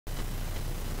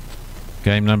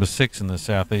Game number 6 in the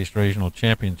Southeast Regional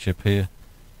Championship here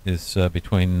is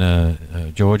between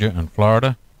Georgia and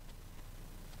Florida.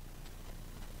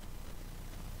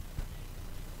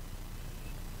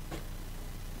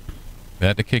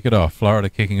 About to kick it off. Florida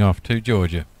kicking off to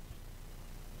Georgia.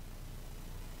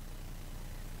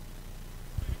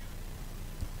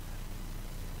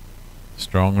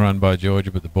 Strong run by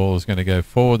Georgia, but the ball is going to go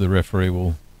forward. The referee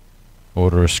will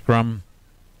order a scrum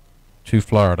to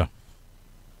Florida.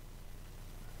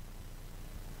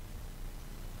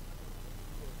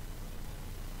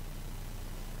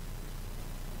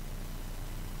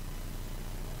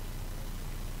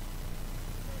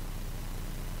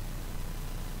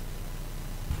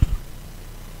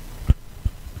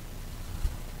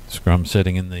 Scrum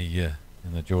setting in the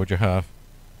Georgia half.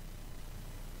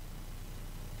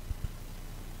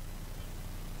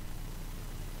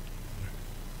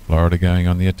 Florida going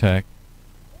on the attack.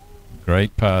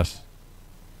 Great pass.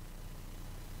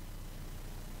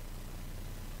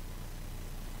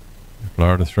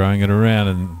 Florida throwing it around,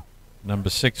 and number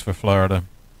 6 for Florida,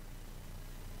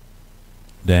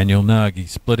 Daniel Nagy,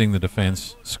 splitting the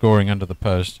defense, scoring under the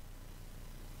post.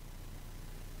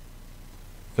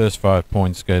 First 5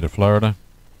 points go to Florida.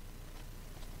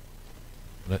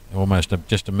 Almost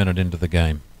just a minute into the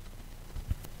game.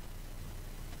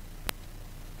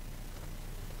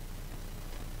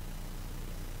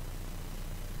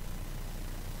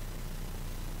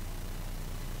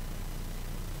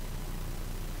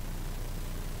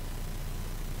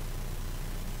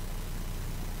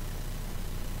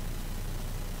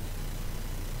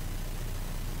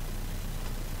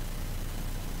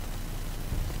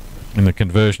 And the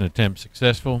conversion attempt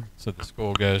successful, so the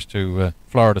score goes to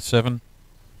Florida 7,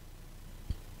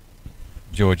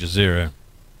 Georgia 0.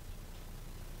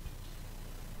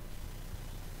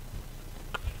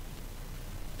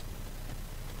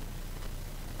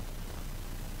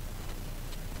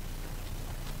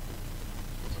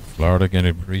 Florida going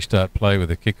to restart play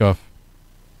with a kickoff.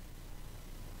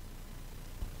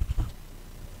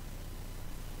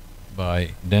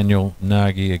 By Daniel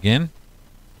Nagy again.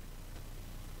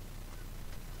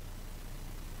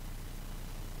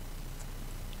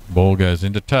 Ball goes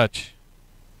into touch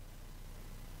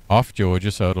off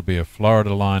Georgia, so it'll be a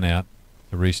Florida line out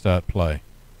to restart play.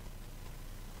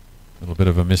 A little bit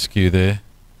of a miscue there.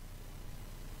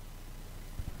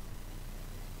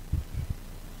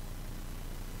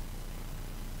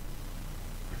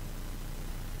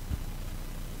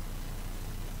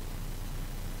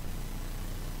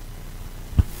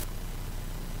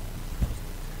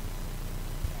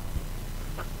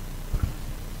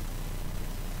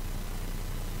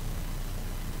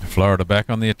 Florida back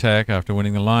on the attack after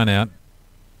winning the line out.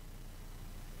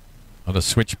 Not a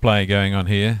switch play going on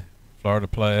here. Florida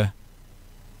player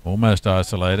almost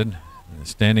isolated,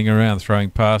 standing around throwing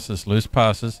passes, loose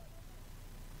passes.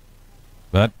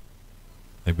 But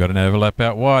they've got an overlap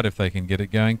out wide if they can get it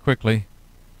going quickly.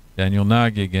 Daniel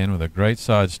Nagy again with a great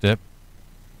sidestep.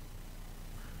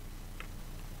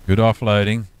 Good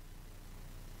offloading.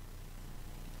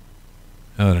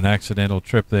 Oh, an accidental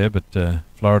trip there, but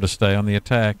Florida stay on the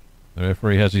attack. The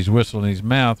referee has his whistle in his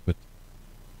mouth, but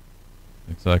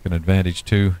looks like an advantage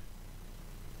to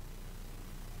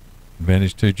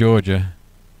Georgia.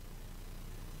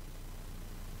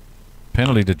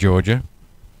 Penalty to Georgia.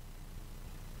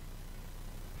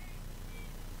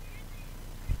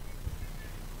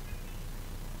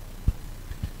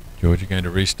 Georgia going to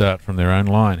restart from their own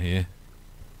line here.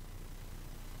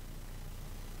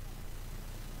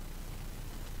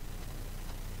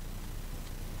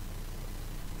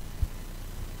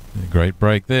 A great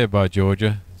break there by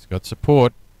Georgia. It's got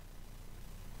support.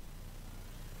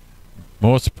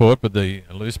 More support, but the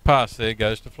loose pass there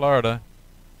goes to Florida.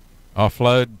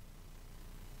 Offload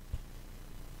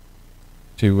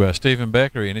to Stephen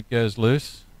Beckery, and it goes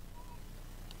loose.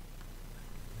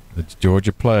 The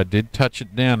Georgia player did touch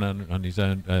it down on his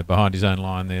own behind his own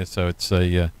line there, so it's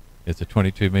a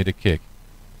 22-meter kick.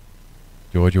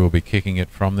 Georgia will be kicking it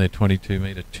from their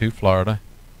 22-meter to Florida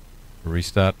to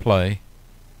restart play.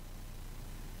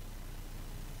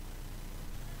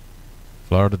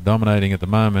 Florida dominating at the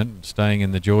moment, staying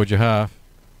in the Georgia half.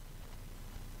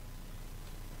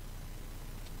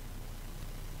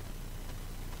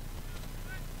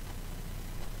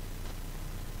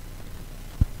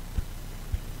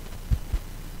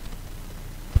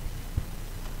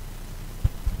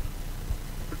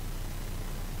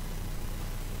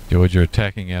 Georgia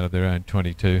attacking out of their own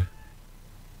 22.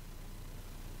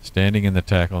 Standing in the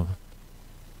tackle.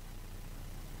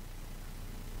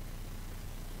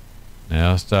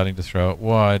 Now starting to throw it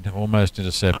wide, almost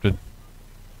intercepted.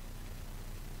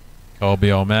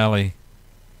 Colby O'Malley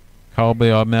Colby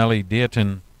O'Malley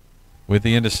Dearton with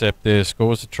the intercept there,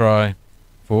 scores a try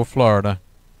for Florida.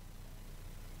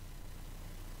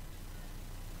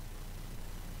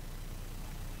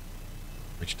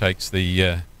 Which takes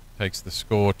the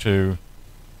score to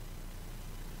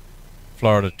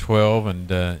Florida 12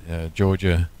 and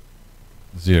Georgia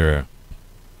 0.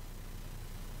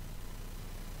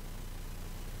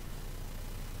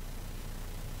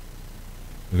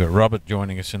 We've got Robert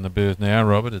joining us in the booth now.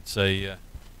 Robert, it's the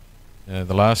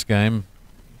last game,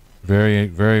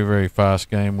 very fast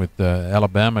game with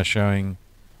Alabama showing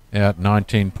out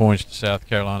 19 points to South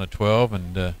Carolina 12,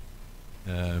 and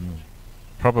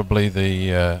probably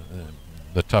the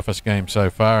toughest game so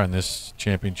far in this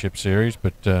championship series.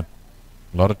 But a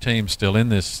lot of teams still in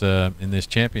this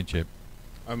championship.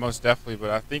 Most definitely,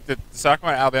 but I think that South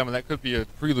Carolina, Alabama, that could be a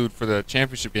prelude for the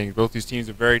championship game. Both these teams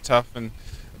are very tough and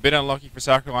a bit unlucky for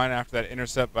South Carolina after that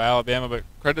intercept by Alabama, but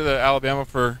credit to Alabama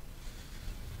for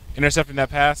intercepting that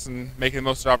pass and making the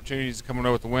most of the opportunities to come away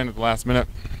with the win at the last minute.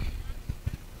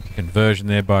 Conversion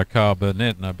there by Kyle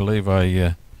Burnett, and I believe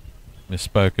I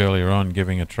misspoke earlier on,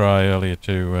 giving a try earlier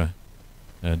to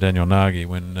Daniel Nagy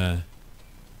when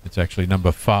it's actually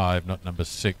number 5, not number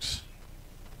 6.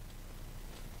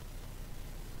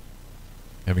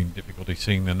 Having difficulty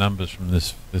seeing the numbers from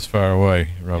this far away,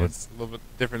 Robert. Yeah, it's a little bit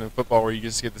different in football where you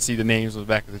just get to see the names on the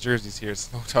back of the jerseys. Here it's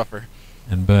a little tougher.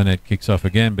 And Burnett kicks off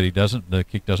again, but he doesn't. The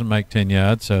kick doesn't make 10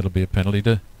 yards, so it'll be a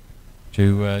penalty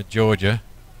to Georgia.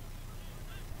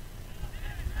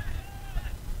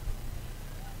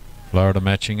 Florida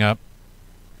matching up.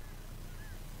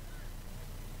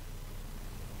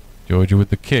 Georgia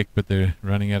with the kick, but they're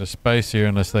running out of space here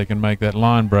unless they can make that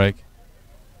line break.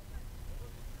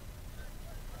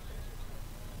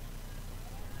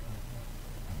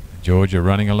 Georgia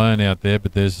running alone out there,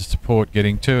 but there's the support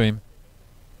getting to him.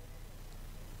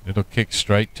 Little kick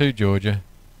straight to Georgia.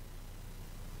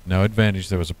 No advantage.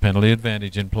 There was a penalty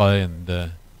advantage in play,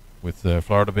 and with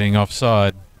Florida being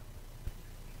offside.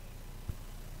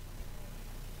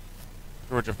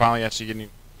 Georgia finally actually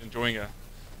enjoying a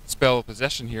spell of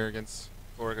possession here against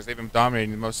Florida because they've been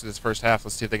dominating most of this first half.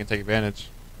 Let's see if they can take advantage.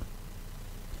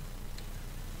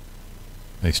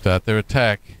 They start their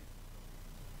attack.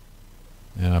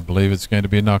 And I believe it's going to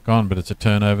be a knock on, but it's a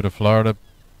turnover to Florida.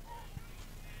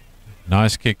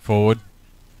 Nice kick forward.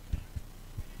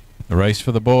 A race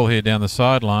for the ball here down the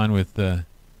sideline with the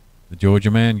Georgia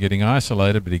man getting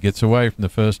isolated, but he gets away from the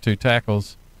first 2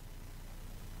 tackles.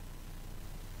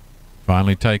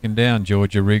 Finally taken down.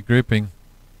 Georgia regrouping.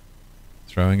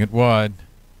 Throwing it wide.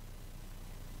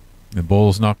 The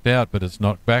ball's knocked out, but it's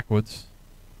knocked backwards.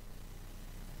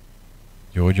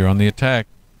 Georgia on the attack.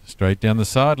 Straight down the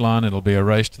sideline. It'll be a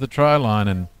race to the try line,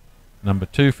 and number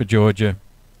 2 for Georgia.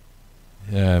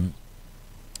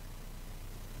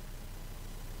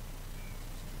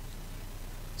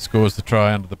 Scores the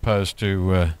try under the post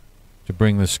to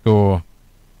bring the score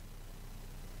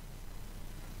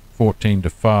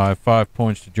 14-5. 5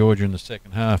 points to Georgia in the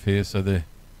second half here, so they're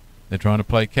trying to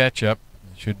play catch up.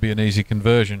 It should be an easy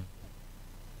conversion.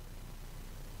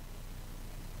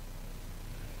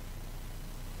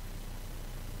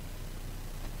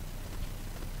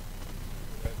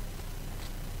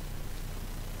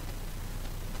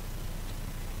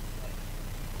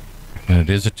 And it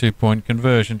is a 2-point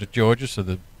conversion to Georgia, so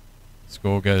the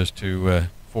score goes to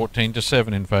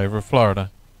 14-7 in favor of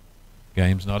Florida.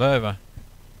 Game's not over.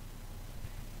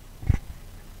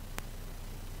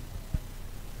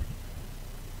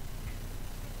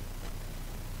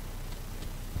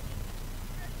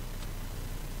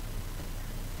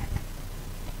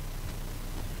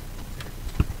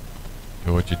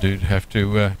 Georgia do have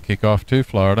to kick off to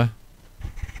Florida.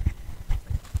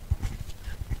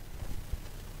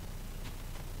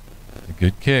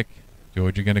 Good kick.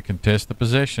 Georgia going to contest the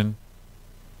possession,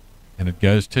 and it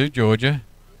goes to Georgia.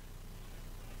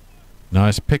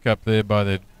 Nice pickup there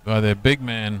by their big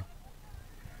man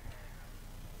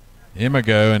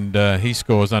Imago, and he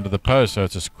scores under the post. So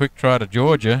it's a quick try to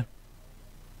Georgia.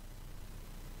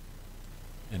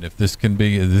 And if this can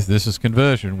be this is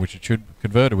conversion, which it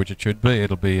should be,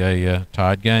 it'll be a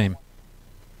tied game.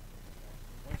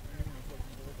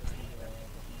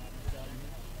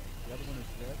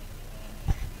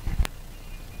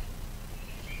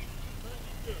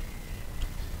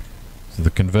 So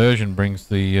the conversion brings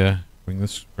the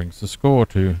score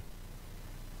to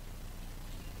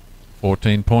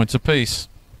 14 points apiece.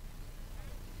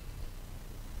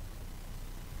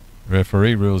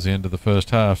 Referee rules the end of the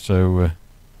first half, so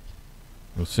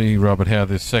we'll see, Robert, how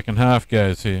this second half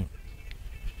goes here.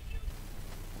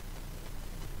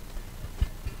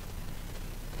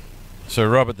 So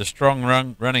Robert, the strong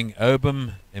running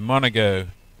Obum Emonago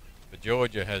for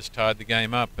Georgia has tied the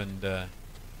game up, and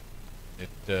it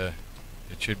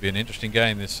should be an interesting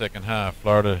game this second half.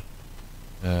 Florida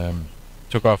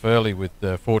took off early with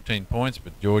 14 points,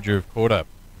 but Georgia have caught up.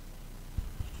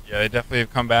 Yeah, they definitely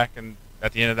have come back and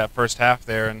at the end of that first half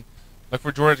there, and look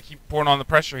for Georgia to keep pouring on the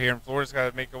pressure here, and Florida's got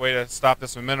to make a way to stop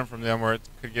this momentum from them, where it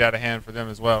could get out of hand for them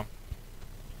as well.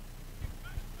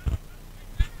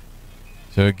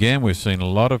 So again, we've seen a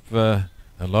lot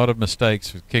of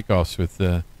mistakes with kickoffs,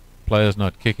 with players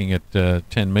not kicking at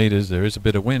 10 meters. There is a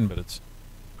bit of wind, but it's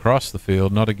across the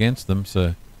field, not against them.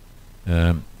 So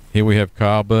here we have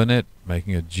Kyle Burnett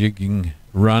making a jigging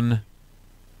run.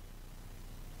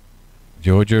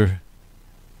 Georgia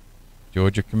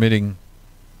committing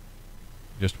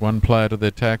just one player to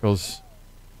their tackles.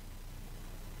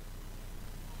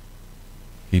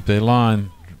 Keep their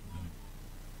line.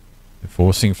 They're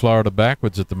forcing Florida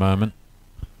backwards at the moment.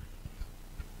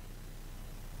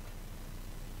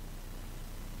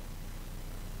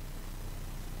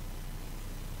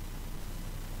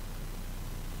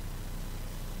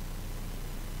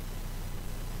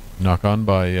 Knock on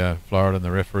by Florida, and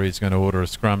the referee's going to order a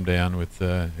scrum down with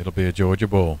it'll be a Georgia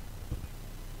ball.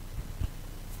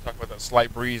 Talk about that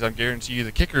slight breeze. I guarantee you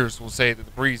the kickers will say that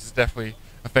the breeze is definitely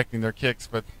affecting their kicks,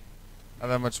 but not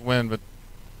that much wind. But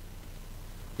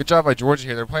good job by Georgia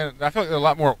here. They're playing. I feel like they're a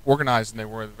lot more organized than they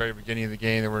were at the very beginning of the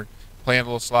game. They were playing a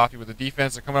little sloppy with the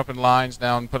defense. They're coming up in lines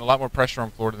now and putting a lot more pressure on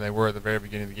Florida than they were at the very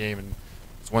beginning of the game, and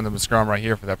it's won them the scrum right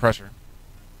here for that pressure.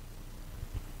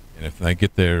 And if they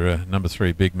get their number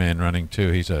 3 big man running too,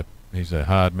 he's a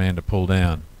hard man to pull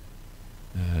down.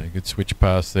 Good switch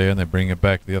pass there, and they bring it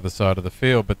back to the other side of the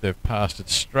field, but they've passed it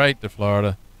straight to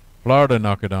Florida. Florida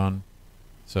knock it on,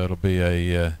 so it'll be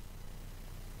a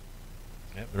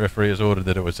the referee has ordered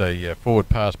that it was a forward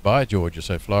pass by Georgia,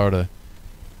 so Florida,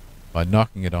 by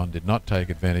knocking it on, did not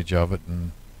take advantage of it,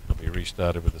 and it'll be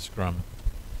restarted with a scrum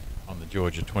on the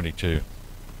Georgia 22.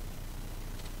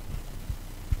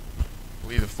 I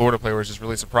believe the Florida player was just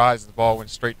really surprised the ball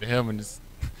went straight to him and just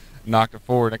knocked it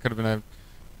forward. That could have been an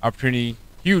opportunity,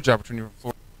 huge opportunity for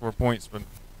Florida for points, but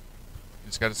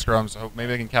just got a scrum, so hope maybe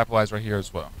they can capitalize right here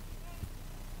as well.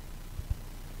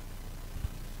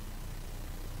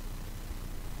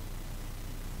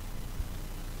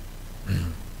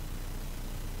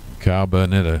 Kyle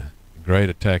Burnett, a great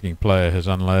attacking player, has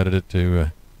unloaded it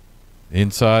to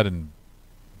inside and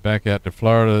back out to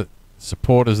Florida.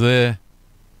 Support is there,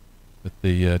 but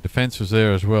the defense was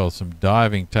there as well. Some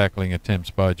diving tackling attempts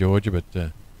by Georgia,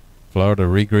 but Florida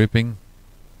regrouping.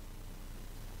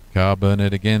 Kyle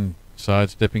Burnett again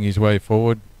sidestepping his way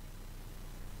forward.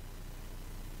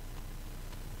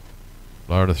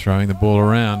 Florida throwing the ball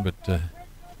around, but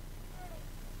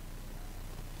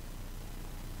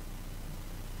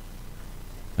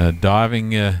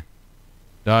diving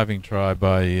try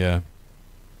by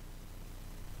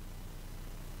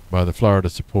the Florida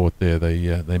support there.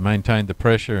 They maintained the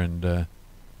pressure, and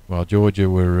while Georgia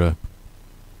were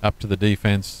up to the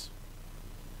defense,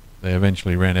 they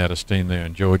eventually ran out of steam there,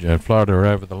 and Florida are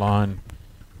over the line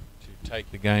to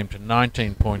take the game to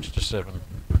 19 points to 7.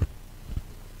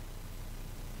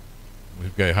 We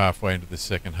go halfway into the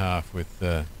second half with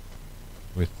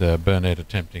Burnett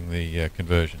attempting the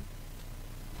conversion.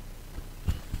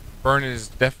 Burnett is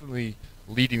definitely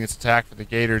leading this attack for the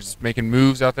Gators, making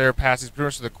moves out there, passes pretty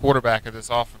much to the quarterback of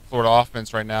this Florida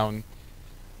offense right now, and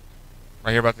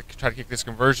right here about to try to kick this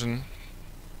conversion,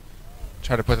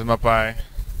 try to put them up by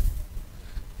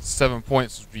 7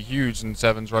 points, which would be huge in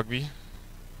 7's rugby.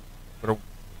 But a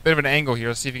bit of an angle here.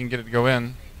 Let's see if he can get it to go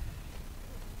in.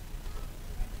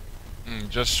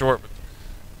 Just short, but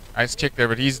nice kick there.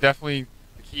 But he's definitely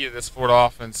the key to this Florida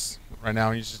offense right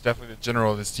now. He's just definitely the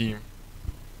general of this team.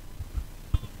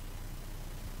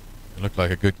 It looked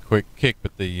like a good quick kick,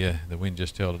 but the wind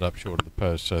just held it up short of the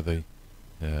post. So the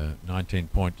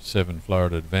 19-7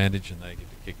 Florida advantage, and they get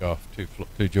to kick off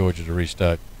to Georgia to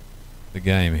restart the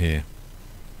game here.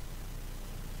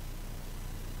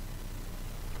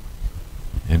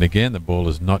 And again, the ball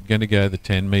is not going to go the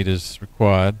 10 meters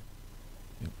required.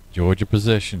 Georgia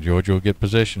possession. Georgia will get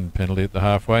possession. Penalty at the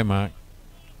halfway mark.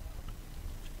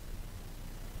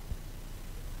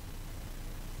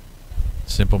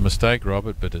 Simple mistake,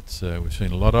 Robert, but it's we've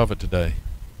seen a lot of it today.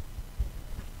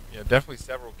 Yeah, definitely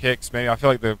several kicks. Maybe I feel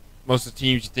like most of the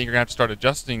teams you think are going to have to start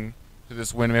adjusting to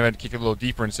this win. Maybe I have to kick it a little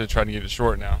deeper instead of trying to get it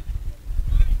short now.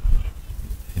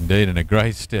 Indeed, and a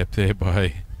great step there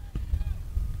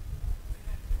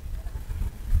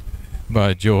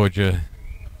by Georgia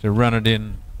to run it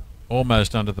in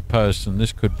almost under the post, and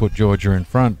this could put Georgia in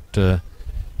front.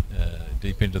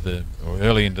 deep into the, or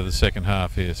early into the second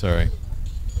half here, sorry.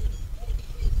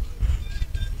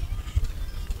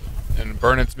 And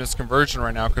Burnett's missed conversion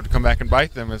right now could come back and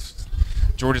bite them if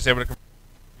Georgia's able to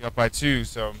be up by 2.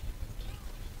 So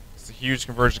it's a huge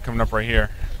conversion coming up right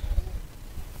here.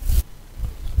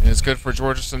 And it's good for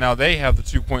Georgia, so now they have the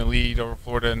 2-point lead over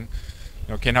Florida. And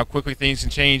Ken, how quickly things can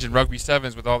change in rugby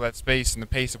sevens with all that space and the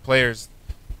pace of players.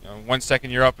 1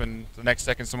 second you're up, and the next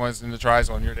second someone's in the try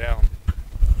zone, you're down.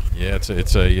 Yeah,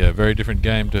 it's a very different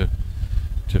game to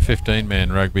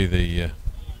 15-man rugby.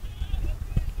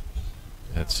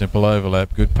 That simple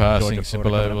overlap, good passing, Georgia,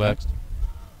 simple Florida overlap.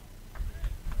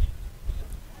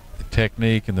 The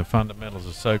technique and the fundamentals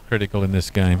are so critical in this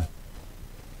game.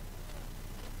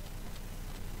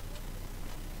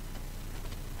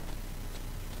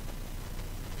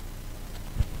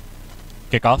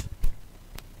 Kick off.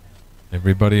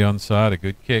 Everybody on side, a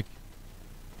good kick.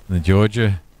 And the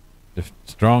Georgia,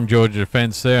 strong Georgia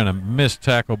defense there, and a missed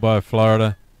tackle by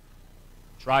Florida.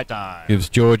 Try time. Gives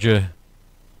Georgia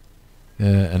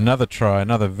another try,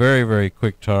 another very, very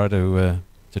quick try to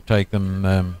take them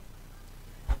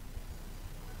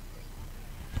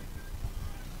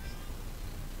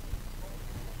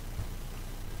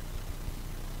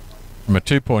from a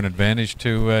 2-point advantage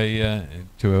to a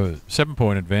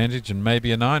 7-point advantage, and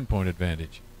maybe a 9-point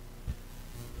advantage.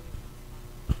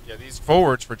 Yeah, these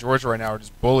forwards for Georgia right now are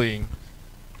just bullying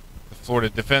the Florida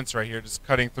defense right here, just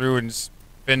cutting through and just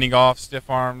fending off stiff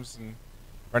arms. And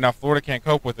right now Florida can't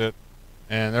cope with it,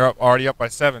 and they're already up by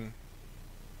 7.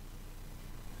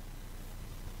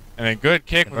 And a good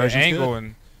kick with an angle,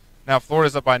 and now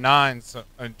Florida's up by 9. So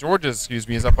Georgia,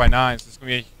 is up by 9. So it's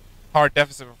going to be a hard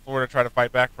deficit for Florida to try to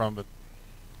fight back from. But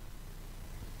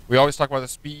we always talk about the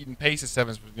speed and pace of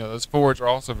 7s, but those forwards are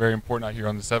also very important out here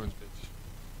on the 7s pitch.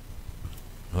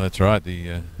 Well, that's right.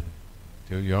 The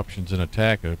two options in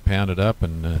attack are pounded up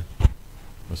and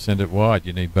will send it wide.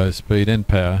 You need both speed and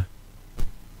power.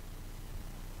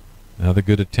 Another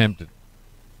good attempt at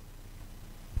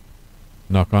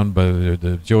knock on, but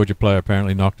the Georgia player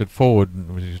apparently knocked it forward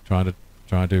and was trying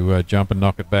to jump and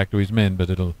knock it back to his men, but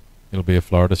it'll be a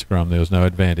Florida scrum. There was no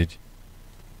advantage.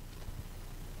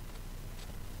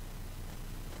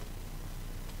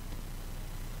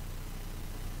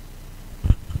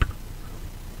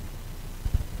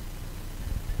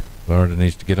 Florida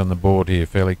needs to get on the board here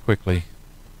fairly quickly.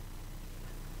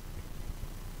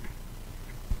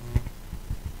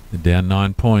 They're down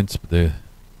 9 points, but they're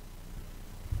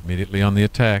immediately on the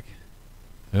attack.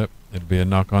 Yep, it'll be a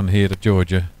knock on here to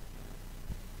Georgia.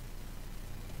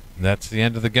 That's the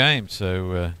end of the game.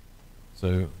 So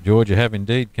Georgia have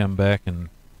indeed come back and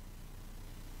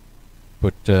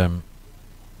put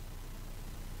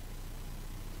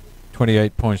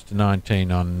 28 points to 19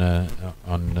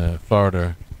 on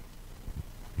Florida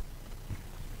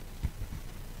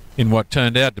in what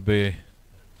turned out to be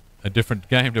a different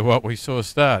game to what we saw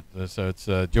start. So it's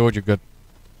Georgia got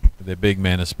their big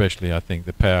man, especially. I think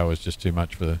the power was just too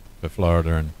much for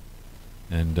Florida,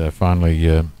 and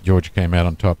finally Georgia came out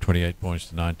on top, 28 points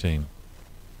to 19.